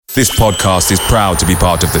This podcast is proud to be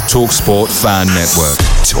part of the TalkSport Fan Network.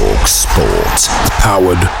 TalkSport.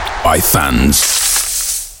 Powered by fans.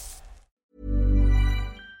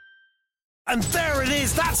 And there it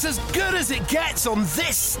is, that's as good as it gets on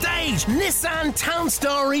this stage. Nissan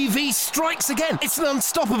Townstar EV strikes again. It's an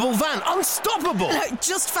unstoppable van, unstoppable.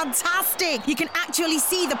 Just fantastic. You can actually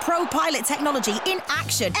see the Pro Pilot technology in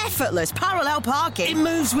action. Effortless parallel parking. It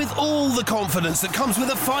moves with all the confidence that comes with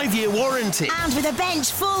a 5-year warranty. And with a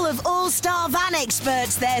bench full of all-star van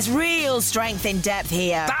experts, there's real strength in depth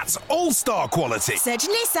here. That's all-star quality. Search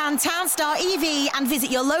Nissan Townstar EV and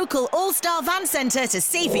visit your local all-star van centre to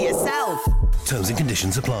see for yourself. Terms and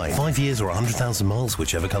conditions apply. 5 years or 100,000 miles,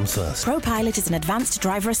 whichever comes first. ProPilot is an advanced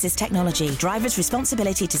driver assist technology. Driver's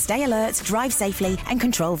responsibility to stay alert, drive safely and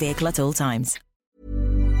control vehicle at all times.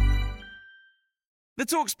 The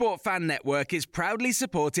TalkSport Fan Network is proudly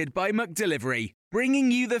supported by McDelivery, bringing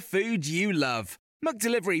you the food you love.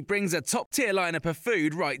 McDelivery brings a top-tier lineup of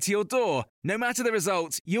food right to your door. No matter the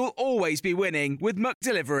result, you'll always be winning with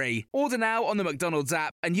McDelivery. Order now on the McDonald's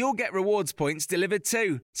app and you'll get rewards points delivered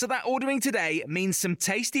too. So that ordering today means some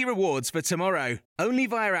tasty rewards for tomorrow. Only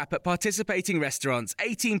via app at participating restaurants.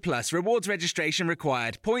 18 plus. Rewards registration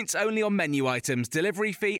required. Points only on menu items.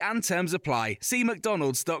 Delivery fee and terms apply. See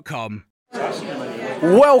mcdonalds.com.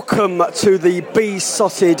 Welcome to the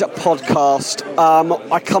Besotted podcast.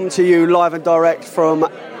 I come to you live and direct from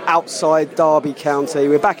outside Derby County.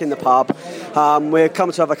 We're back in the pub. We're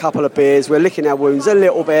coming to have a couple of beers. We're licking our wounds a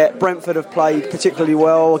little bit. Brentford have played particularly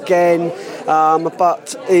well again,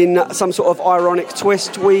 but in some sort of ironic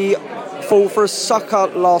twist, we fall for a sucker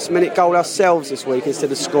last-minute goal ourselves this week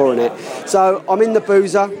instead of scoring it. So I'm in the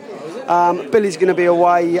boozer. Billy's going to be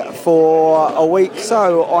away for a week,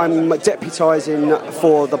 so I'm deputising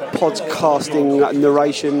for the podcasting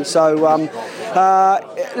narration. So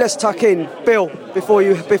let's tuck in. Bill, before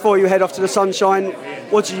you head off to the sunshine,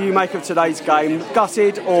 what do you make of today's game?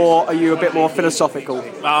 Gutted, or are you a bit more philosophical?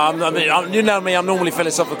 You know me, I'm normally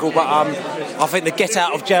philosophical, but I think the get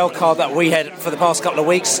out of jail card that we had for the past couple of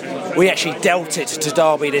weeks, we actually dealt it to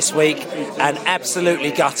Derby this week, and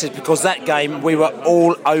absolutely gutted, because that game we were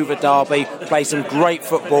all over Derby, played some great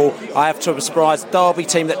football. I have to be surprised, the Derby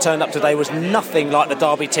team that turned up today was nothing like the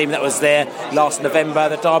Derby team that was there last November.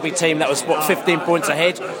 The Derby team that was 15 points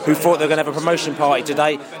ahead, who thought they were going to have a promotion party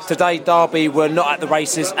today. Today Derby were not at the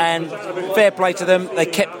races, and fair play to them, they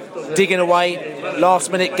kept digging away. Last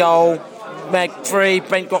minute goal,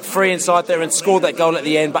 Bent got free inside there and scored that goal at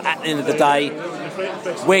the end, but at the end of the day,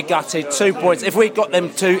 we're gutted. 2 points. If we'd got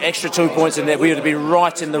them 2 points in there, we would have been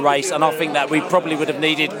right in the race, and I think that we probably would have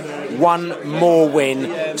needed one more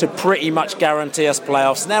win to pretty much guarantee us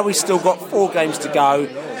playoffs. Now we've still got 4 games to go,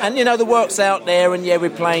 and the work's out there, and we're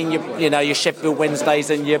playing your Sheffield Wednesdays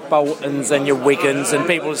and your Boltons and your Wigans, and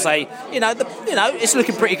people say it's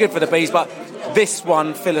looking pretty good for the Bees, but this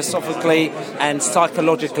one, philosophically and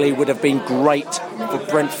psychologically, would have been great for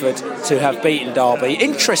Brentford to have beaten Derby.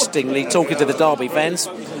 Interestingly, talking to the Derby fans,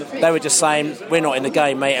 they were just saying, we're not in the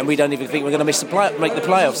game, mate, and we don't even think we're going to make the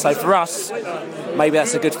playoffs. So for us, maybe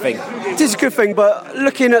that's a good thing. It is a good thing, but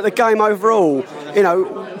looking at the game overall,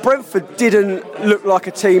 Brentford didn't look like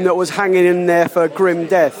a team that was hanging in there for grim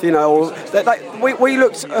death. We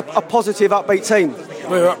looked a positive, upbeat team.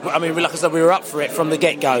 Like I said, we were up for it from the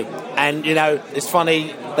get-go. And, it's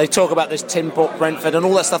funny, they talk about this tin pot Brentford and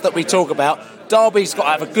all that stuff that we talk about. Derby's got to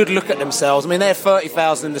have a good look at themselves. They're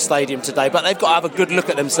 30,000 in the stadium today, but they've got to have a good look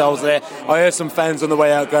at themselves there. I heard some fans on the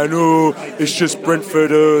way out going, oh, it's just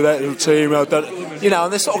Brentford, oh, that little team.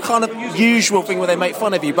 And this sort of kind of usual thing where they make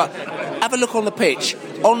fun of you, but have a look on the pitch.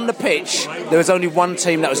 On the pitch, there was only one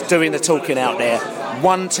team that was doing the talking out there.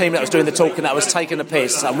 One team that was doing the talking that was taking the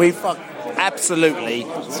piss, and we absolutely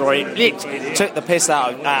took the piss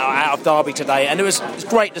out of Derby today, and it was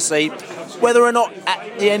great to see. Whether or not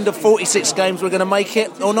at the end of 46 games we're going to make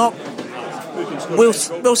it or not, we'll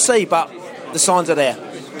see, but the signs are there.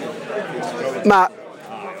 Matt,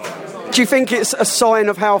 do you think it's a sign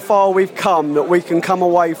of how far we've come that we can come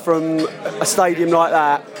away from a stadium like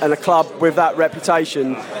that and a club with that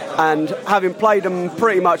reputation, and having played them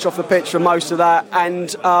pretty much off the pitch for most of that,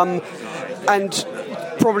 and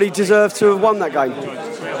probably deserve to have won that game?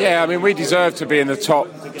 Yeah, we deserve to be in the top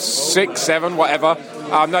 6, 7, whatever.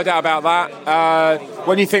 No doubt about that.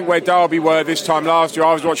 When you think where Derby were this time last year,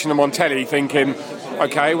 I was watching them on telly thinking,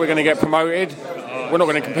 OK, we're going to get promoted. We're not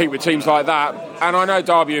going to compete with teams like that. And I know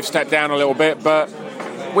Derby have stepped down a little bit, but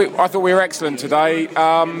I thought we were excellent today.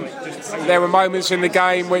 There were moments in the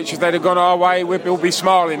game which, if they'd have gone our way, we'd all be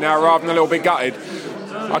smiling now rather than a little bit gutted.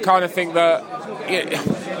 I kind of think that...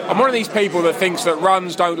 I'm one of these people that thinks that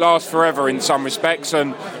runs don't last forever in some respects,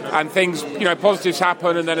 and things, positives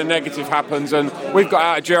happen and then a negative happens, and we've got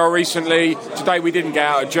out of jail recently. Today we didn't get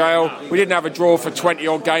out of jail. We didn't have a draw for 20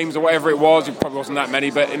 odd games or whatever it was. It probably wasn't that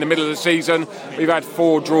many, but in the middle of the season we've had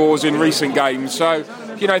 4 draws in recent games. So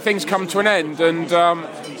things come to an end, and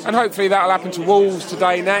hopefully that'll happen to Wolves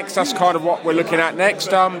today next. That's kind of what we're looking at next.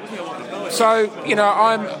 If you'd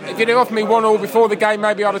offered me 1-1 before the game,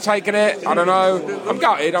 maybe I'd have taken it. I don't know. I'm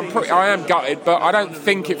gutted. I am gutted, but I don't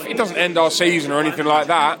think it doesn't end our season or anything like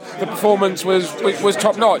that. The performance was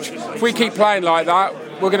top notch. If we keep playing like that,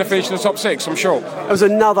 we're going to finish in the top 6, I'm sure. It was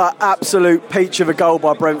another absolute peach of a goal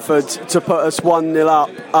by Brentford to put us 1-0 up.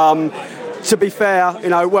 To be fair,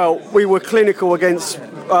 we were clinical against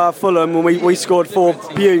Fulham when we scored 4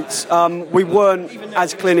 buttes. We weren't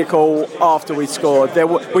as clinical after we scored.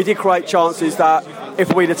 We did create chances that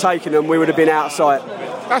if we'd have taken them, we would have been out of sight.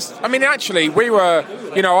 Actually, we were,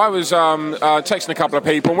 I was texting a couple of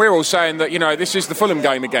people, and we were all saying that, this is the Fulham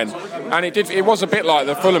game again. And it was a bit like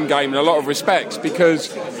the Fulham game in a lot of respects,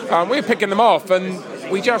 because we were picking them off, and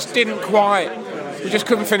we just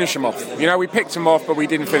couldn't finish them off. We picked them off, but we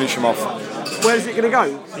didn't finish them off. Where's it going to go?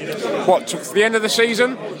 What, to the end of the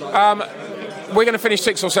season? We're going to finish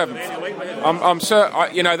 6th or 7th. I'm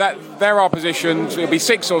certain, that they're our positions. It'll be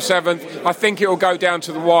 6th or 7th. I think it will go down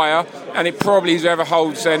to the wire, and it probably whoever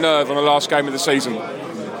holds their nerve on the last game of the season.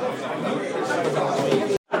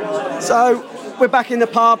 So we're back in the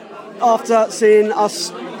pub after seeing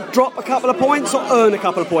us drop a couple of points or earn a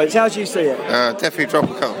couple of points. How do you see it? Definitely drop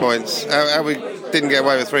a couple of points. How we didn't get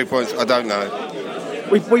away with 3 points, I don't know.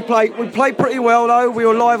 We played pretty well though. We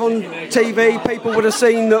were live on TV. People would have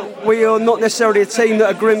seen that we are not necessarily a team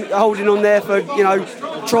that are holding on there for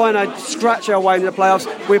trying to scratch our way into the playoffs.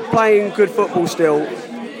 We're playing good football still.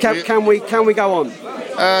 Can we go on?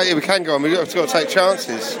 Yeah, we can go on. We've got to take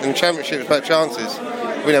chances. In the Championship, it's about chances.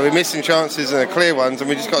 We're missing chances and clear ones, and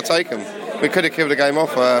we just got to take them. We could have killed the game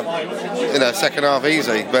off, second half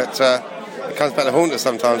easy, but it comes back to haunt us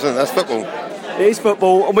sometimes, doesn't it? That's football. It is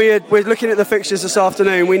football, and we're looking at the fixtures this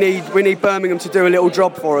afternoon. We need Birmingham to do a little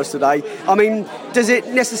job for us today. I mean, does it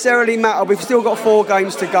necessarily matter? We've still got 4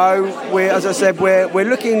 games to go. As I said, we're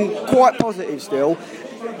looking quite positive still.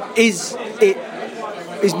 Is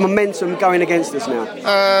momentum going against us now?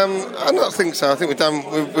 I don't think so. I think we've done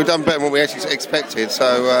better than what we actually expected.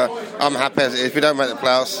 So I'm happy as it is. If we don't make the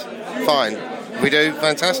playoffs, fine. If we do,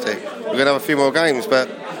 fantastic. We're going to have a few more games, but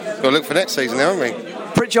we've got to look for next season, haven't we?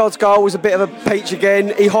 Pritchard's goal was a bit of a peach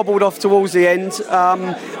again. He hobbled off towards the end.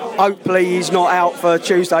 Hopefully he's not out for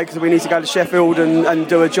Tuesday, because we need to go to Sheffield and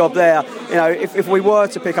do a job there. If we were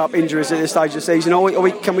to pick up injuries at this stage of the season, are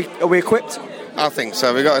we equipped? I think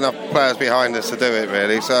so. We've got enough players behind us to do it,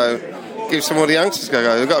 really. So give some more of the youngsters a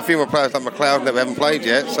go. We've got a few more players like McLeod that we haven't played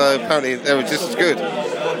yet, so apparently they were just as good.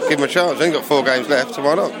 Give them a chance. We've only got 4 games left, so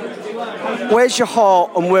why not? Where's your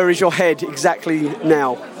heart and where is your head exactly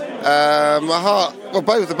now? My heart, well,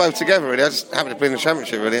 both together, really. I just happen to be in the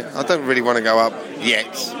Championship, really. I don't really want to go up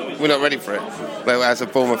yet. We're not ready for it. Well, as a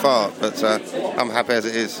Bournemouth heart, but I'm happy as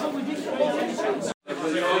it is.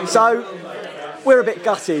 So, we're a bit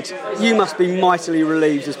gutted. You must be mightily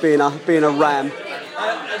relieved as being a Ram.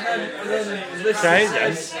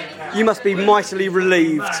 You must be mightily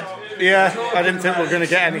relieved. Yeah, I didn't think we were going to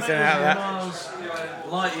get anything out of that.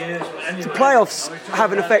 The playoffs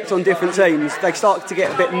have an effect on different teams. They start to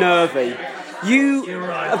get a bit nervy. You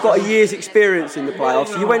have got a year's experience in the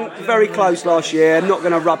playoffs. You went very close last year. I'm not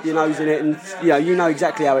going to rub your nose in it, and you know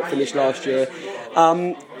exactly how it finished last year.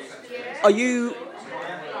 Are you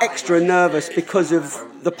extra nervous because of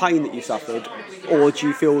the pain that you suffered, or do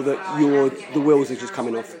you feel that the wheels are just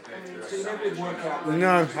coming off?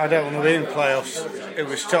 No, I don't want to be in playoffs. It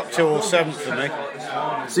was top 2 or 7th for me.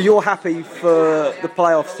 So you're happy for the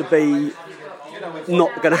playoffs to be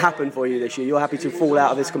not going to happen for you this year? You're happy to fall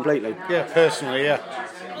out of this completely? Yeah, personally, yeah.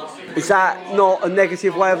 Is that not a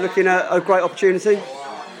negative way of looking at a great opportunity?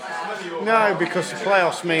 No, because the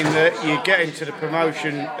playoffs mean that you get into the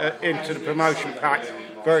promotion pack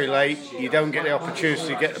very late. You don't get the opportunity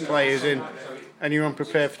to get the players in, and you're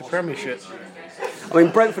unprepared for the Premiership. I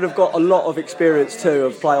mean, Brentford have got a lot of experience too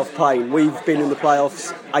of playoff pain. We've been in the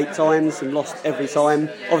playoffs 8 times and lost every time.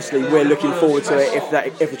 Obviously, we're looking forward to it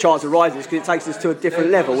if the chance arises, because it takes us to a different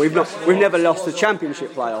level. We've never lost the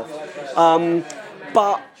Championship playoff,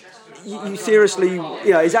 but you seriously,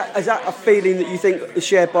 is that a feeling that you think is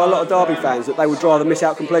shared by a lot of Derby fans, that they would rather miss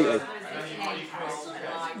out completely?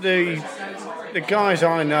 The guys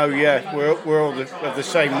I know, yeah, we're all of the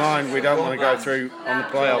same mind. We don't want to go through on the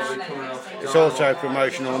playoffs. It's auto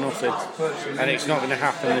promotion or nothing, and it's not going to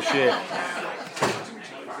happen this year.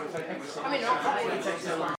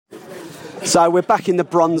 So we're back in the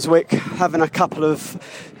Brunswick, having a couple of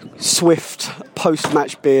swift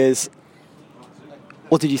post-match beers.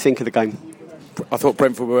 What did you think of the game? I thought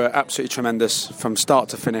Brentford were absolutely tremendous from start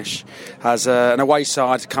to finish. As an away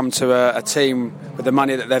side come to a team with the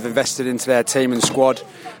money that they've invested into their team and squad,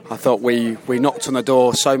 I thought we knocked on the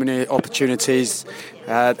door, so many opportunities.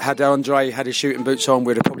 Had Andre had his shooting boots on,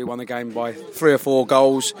 we'd have probably won the game by 3 or 4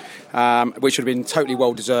 goals, which would have been totally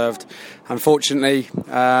well deserved. Unfortunately,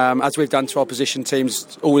 as we've done to opposition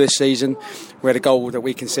teams all this season, we had a goal that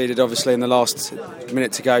we conceded obviously in the last 2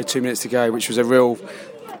 minutes to go, which was a real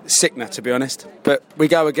sickener, to be honest. But we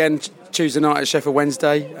go again Tuesday night at Sheffield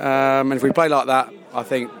Wednesday, and if we play like that, I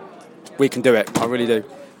think we can do it. I really do.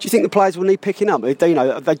 Do you think the players will need picking up? They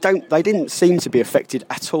didn't seem to be affected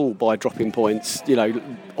at all by dropping points,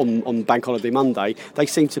 on Bank Holiday Monday. They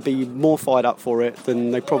seem to be more fired up for it than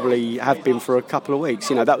they probably have been for a couple of weeks.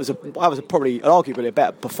 That was probably arguably a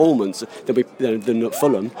better performance than at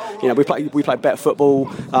Fulham. We played better football.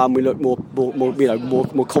 We looked more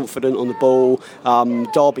confident on the ball.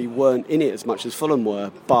 Derby weren't in it as much as Fulham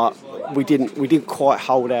were, but we didn't quite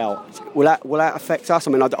hold out. Will that affect us? I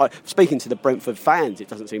mean, speaking to the Brentford fans, it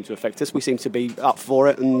doesn't seem to affect us. We seem to be up for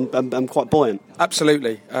it and quite buoyant.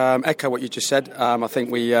 Absolutely. Echo what you just said. I think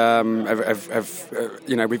we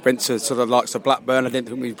we've been to sort of the likes of Blackburn. I didn't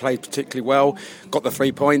think we played particularly well. Got the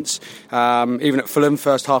 3 points. Even at Fulham,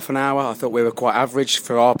 first half an hour, I thought we were quite average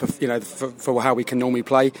for our, for how we can normally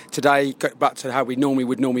play. Today, got back to how we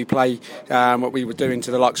would play. What we were doing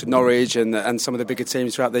to the likes of Norwich and some of the bigger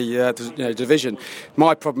teams throughout the division.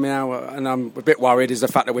 My problem now, and I'm a bit worried, is the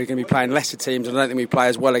fact that we're going to be playing lesser teams. And I don't think we play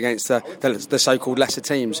as well against the so-called lesser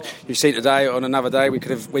teams. You see today, on another day, we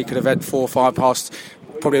could have had 4 or 5 past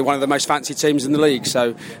probably one of the most fancy teams in the league.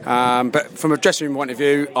 So, but from a dressing room point of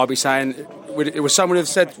view, I'll be saying, it was someone who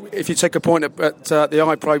said, if you took a point at the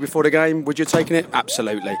iPro before the game, would you have taken it?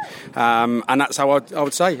 Absolutely. And that's how I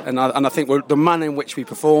would say. And I think the manner in which we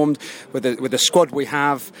performed, with the squad we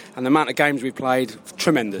have, and the amount of games we played,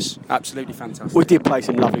 tremendous. Absolutely fantastic. We did play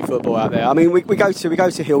some lovely football out there. I mean, we go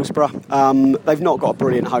to Hillsborough. They've not got a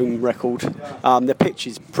brilliant home record. The pitch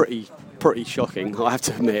is pretty shocking, I have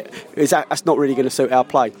to admit. That's not really going to suit our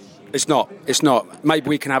play. It's not. Maybe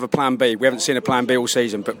we can have a plan B. We haven't seen a plan B all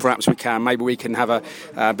season, but perhaps we can. Maybe we can have a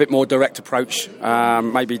bit more direct approach.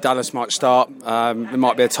 Maybe Dallas might start. There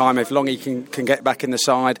might be a time if Longy can get back in the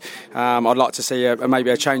side. I'd like to see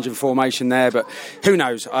maybe a change in formation there, but who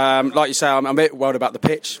knows? Like you say, I'm a bit worried about the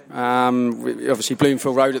pitch. Obviously,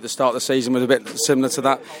 Bloomfield Road at the start of the season was a bit similar to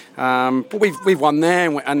that. But we've won there,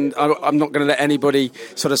 and I'm not going to let anybody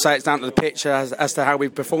sort of say it's down to the pitch as to how we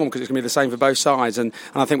perform, because it's going to be the same for both sides. And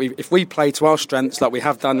I think if we play to our strengths like we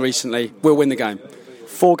have done recently, we'll win the game.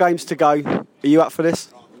 4 games to go. Are you up for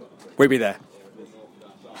this? We'll be there.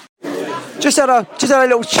 Just had a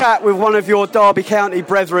little chat with one of your Derby County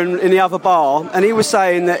brethren in the other bar, and he was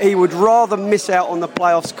saying that he would rather miss out on the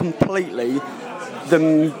playoffs completely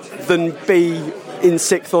than be in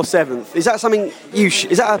 6th or 7th. Is that something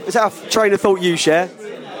is that a train of thought you share?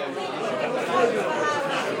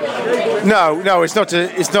 No, it's not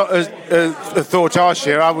a thought I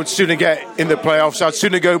share. I would sooner get in the playoffs. I'd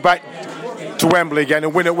sooner go back to Wembley again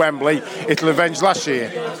and win at Wembley. It'll avenge last year.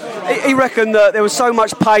 He reckoned that there was so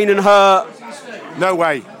much pain and hurt. No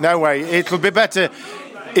way. It'll be better.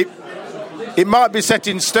 It might be set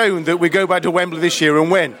in stone that we go back to Wembley this year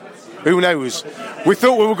and win. Who knows? We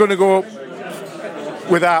thought we were going to go up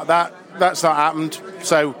without that. That's not happened.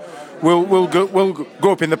 So we'll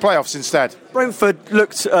go up in the playoffs instead. Brentford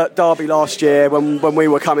looked at Derby last year when we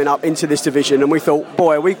were coming up into this division, and we thought,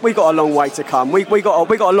 boy, we got a long way to come. We got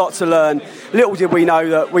a lot to learn. Little did we know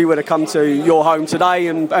that we would have come to your home today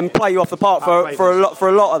and play you off the park for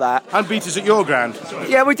a lot of that. And beat us at your ground.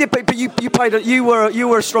 Yeah, we did. But you played. You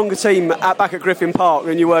were a stronger team back at Griffin Park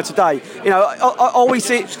than you were today. Are we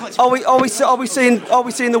seeing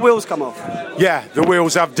the wheels come off? Yeah, the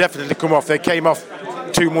wheels have definitely come off. They came off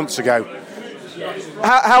 2 months ago.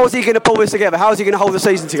 How is he going to pull this together? How is he going to hold the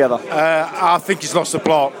season together? I think he's lost the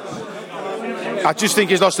plot. I just think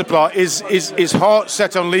he's lost the plot. His heart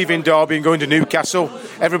set on leaving Derby and going to Newcastle.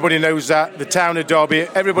 Everybody knows that. The town of Derby,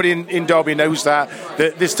 everybody in Derby knows that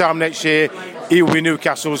this time next year he will be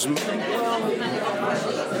Newcastle's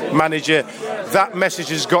manager. That message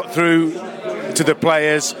has got through to the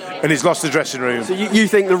players, and he's lost the dressing room. So you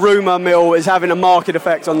think the rumour mill is having a marked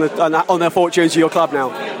effect on their fortunes of your club now?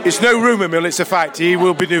 It's no rumour mill, it's a fact. He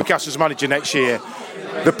will be Newcastle's manager next year.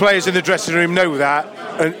 The players in the dressing room know that,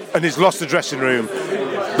 and he's lost the dressing room.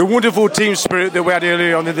 The wonderful team spirit that we had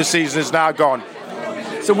earlier on in the season is now gone.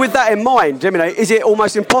 So with that in mind, is it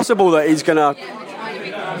almost impossible that he's going to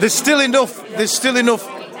there's still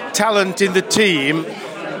enough talent in the team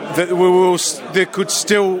that they could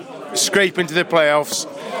still scrape into the playoffs.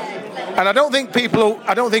 And I don't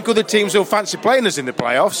think other teams will fancy playing us in the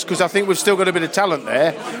playoffs, because I think we've still got a bit of talent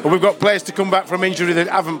there, and we've got players to come back from injury that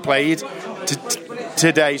haven't played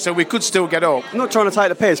today, so we could still get up. I'm not trying to take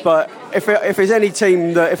the piss, but if there's any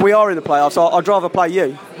team that, if we are in the playoffs, I'd rather play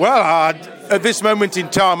you. Well, at this moment in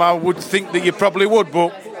time, I would think that you probably would,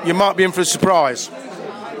 but you might be in for a surprise.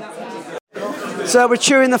 So we're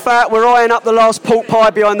chewing the fat, we're eyeing up the last pork pie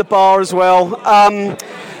behind the bar as well.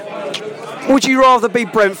 Would you rather be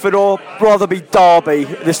Brentford or rather be Derby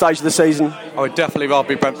at this stage of the season? I would definitely rather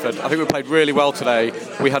be Brentford. I think we played really well today.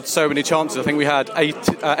 We had so many chances. I think we had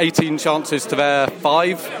 18 chances to their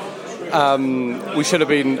 5. We should have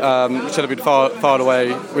been far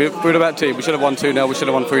away. We're a better team. We should have won 2-0. We should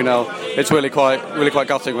have won 3-0. It's really quite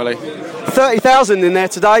gutting, really. 30,000 in there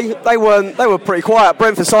today. They were pretty quiet.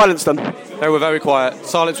 Brentford silenced them. They were very quiet.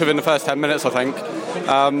 Silence within the first 10 minutes, I think.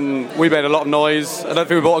 We made a lot of noise. I don't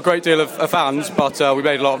think we brought a great deal of fans, but we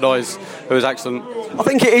made a lot of noise. It was excellent. I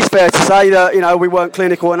think it is fair to say that we weren't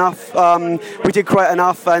clinical enough. We did create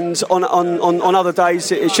enough, and on other days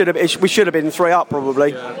we should have been 3 up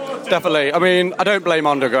probably. Yeah, definitely. I mean, I don't blame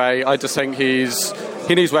Andre Gray. I just think he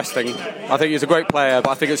needs resting. I think he's a great player, but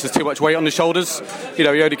I think it's just too much weight on his shoulders. He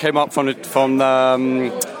only came up from the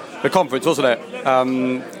conference, wasn't it?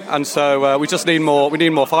 And so we just need more. We need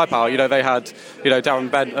more firepower. They had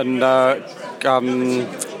Darren Bent and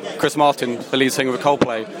Chris Martin, the lead singer of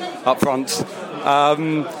Coldplay, up front.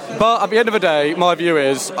 But at the end of the day, my view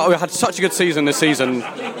is we had such a good season this season.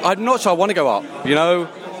 I'm not sure I want to go up.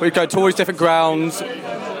 We go to all these different grounds,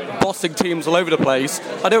 bossing teams all over the place.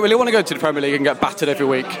 I don't really want to go to the Premier League and get battered every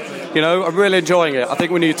week. I'm really enjoying it. I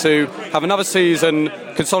think we need to have another season,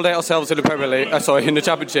 consolidate ourselves in the Premier League, in the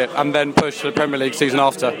Championship, and then push to the Premier League season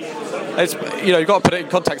after. It's you've got to put it in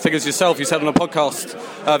context. I think as yourself, you said on a podcast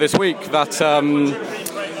this week that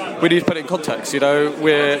we need to put it in context. We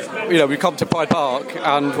come to Pride Park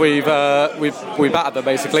and we battered them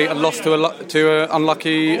basically and lost to an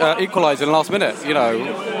unlucky equaliser in the last minute.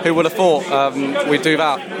 Who would have thought we'd do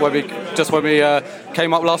that when we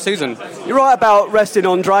came up last season? You're right about resting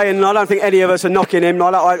Andre, and I don't think any of us are knocking him.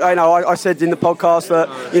 I said in the podcast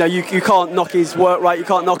that you can't knock his work rate, you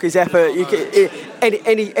can't knock his effort.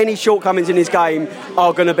 Any shortcomings in his game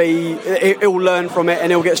are going to be. He'll learn from it,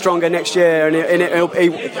 and he'll get stronger next year. And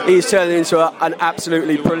he's turning into an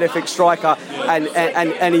absolutely prolific striker,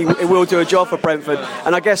 and he will do a job for Brentford.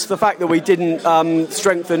 And I guess the fact that we didn't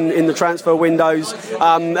strengthen in the transfer windows,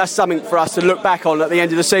 that's something for us to look back on at the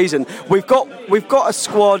end of the season. We've got a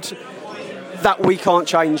squad that we can't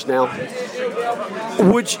change now.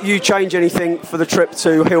 Would you change anything for the trip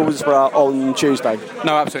to Hillsborough on Tuesday?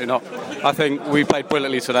 No, absolutely not. I think we played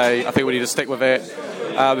brilliantly today. I think we need to stick with it.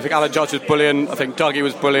 I think Alan Judge was brilliant. I think Dougie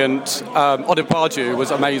was brilliant. Odin Pardew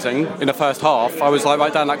was amazing in the first half. I was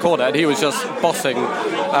right down that corner, and he was just bossing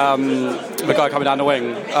the guy coming down the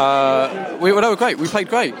wing. We were great. We played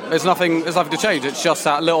great. There's nothing to change. It's just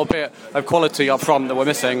that little bit of quality up front that we're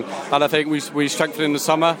missing. And I think we strengthen in the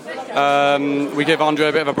summer. We give Andre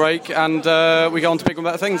a bit of a break, and we go on to bigger and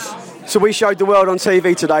better things. So we showed the world on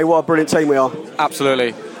TV today what a brilliant team we are.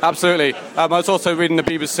 Absolutely. I was also reading the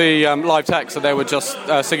BBC live text, and they were just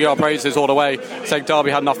singing our praises all the way, saying Derby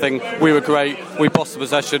had nothing, we were great, we bossed the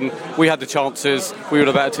possession, we had the chances, we were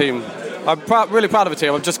a better team. I'm really proud of the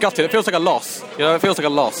team. I'm just gutted. It feels like a loss. It feels like a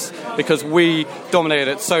loss because we dominated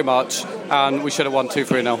it so much, and we should have won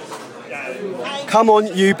 2-3-0. Come on,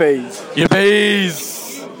 you bees. You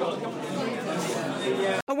bees.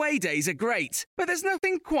 Away days are great, but there's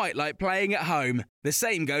nothing quite like playing at home. The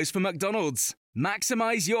same goes for McDonald's.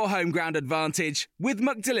 Maximise your home ground advantage with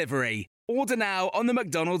McDelivery. Order now on the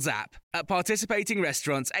McDonald's app. At participating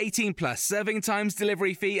restaurants, 18 plus, serving times,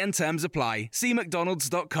 delivery fee and terms apply. See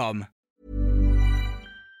mcdonalds.com.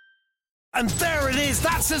 And there it is,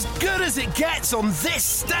 that's as good as it gets on this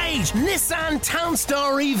stage. Nissan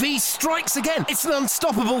Townstar EV strikes again. It's an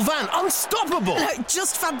unstoppable van, unstoppable.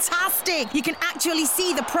 Just fantastic. You can actually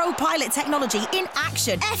see the Pro Pilot technology in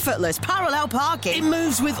action. Effortless parallel parking. It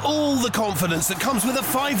moves with all the confidence that comes with a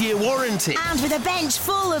 5-year warranty. And with a bench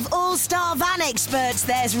full of all-star van experts,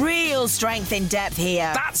 there's real strength in depth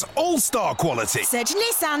here. That's all-star quality. Search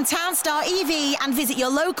Nissan Townstar EV and visit your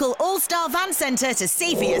local all-star van centre to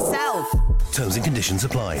see for yourself. Terms and conditions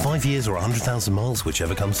apply. 5 years or 100,000 miles,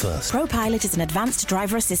 whichever comes first. Pro Pilot is an advanced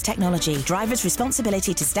driver assist technology. Driver's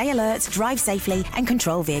responsibility to stay alert, drive safely, and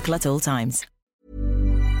control vehicle at all times.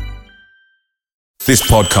 This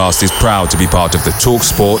podcast is proud to be part of the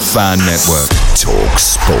TalkSport Fan Network.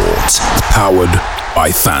 TalkSport. Powered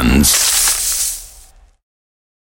by fans.